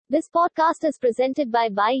This podcast is presented by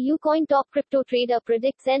BuyUcoin. Top crypto trader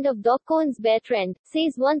predicts end of Dogecoin's bear trend,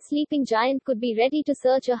 says one sleeping giant could be ready to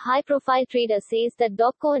surge. A high-profile trader says that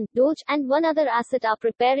Dogecoin, Doge, and one other asset are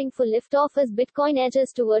preparing for liftoff as Bitcoin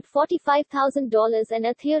edges toward $45,000 and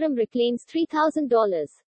Ethereum reclaims $3,000.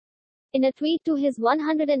 In a tweet to his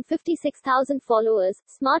 156,000 followers,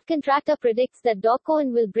 Smart Contractor predicts that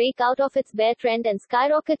Dogecoin will break out of its bear trend and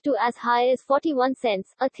skyrocket to as high as 41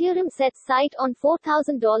 cents. Ethereum sets sight on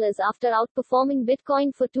 $4,000 after outperforming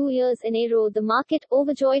Bitcoin for 2 years in a row. The market,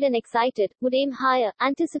 overjoyed and excited, would aim higher,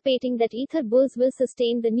 anticipating that Ether bulls will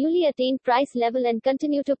sustain the newly attained price level and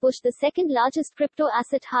continue to push the second largest crypto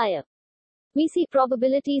asset higher. We see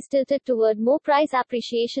probabilities tilted toward more price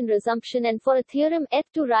appreciation resumption and for Ethereum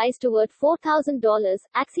ETH to rise toward $4,000.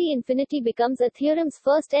 Axie Infinity becomes Ethereum's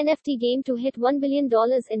first NFT game to hit $1 billion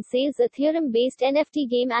in sales. Ethereum-based NFT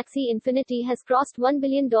game Axie Infinity has crossed $1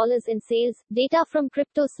 billion in sales, data from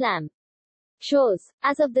Crypto Slam shows.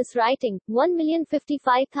 As of this writing,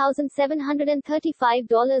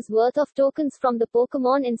 $1,055,735 worth of tokens from the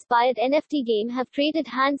Pokemon-inspired NFT game have traded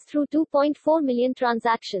hands through 2.4 million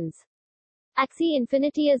transactions. Axie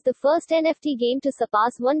Infinity is the first NFT game to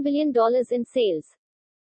surpass $1 billion in sales.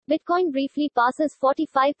 Bitcoin briefly passes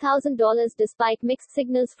 $45,000 despite mixed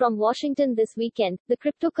signals from Washington this weekend. The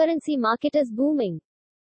cryptocurrency market is booming.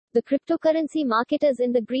 The cryptocurrency market is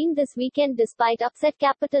in the green this weekend despite upset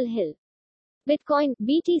Capitol Hill. Bitcoin,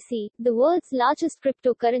 BTC, the world's largest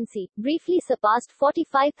cryptocurrency, briefly surpassed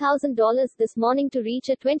 $45,000 this morning to reach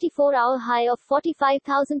a 24-hour high of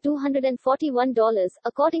 $45,241,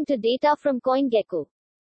 according to data from CoinGecko.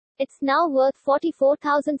 It's now worth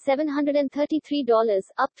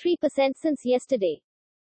 $44,733, up 3% since yesterday.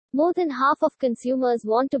 More than half of consumers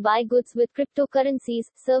want to buy goods with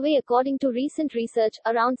cryptocurrencies, survey. According to recent research,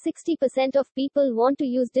 around 60% of people want to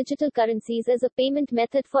use digital currencies as a payment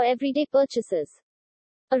method for everyday purchases.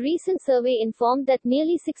 A recent survey informed that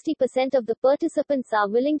nearly 60% of the participants are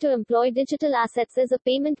willing to employ digital assets as a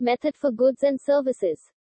payment method for goods and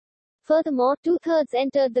services. Furthermore, 2/3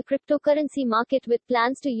 entered the cryptocurrency market with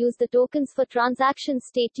plans to use the tokens for transactions.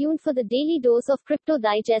 Stay tuned for the daily dose of Crypto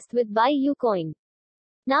Digest with BuyUcoin.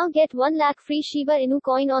 Now get 1 lakh free Shiba Inu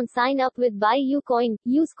coin on sign up with BuyUcoin.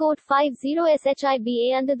 Use code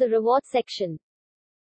 50SHIBA under the rewards section.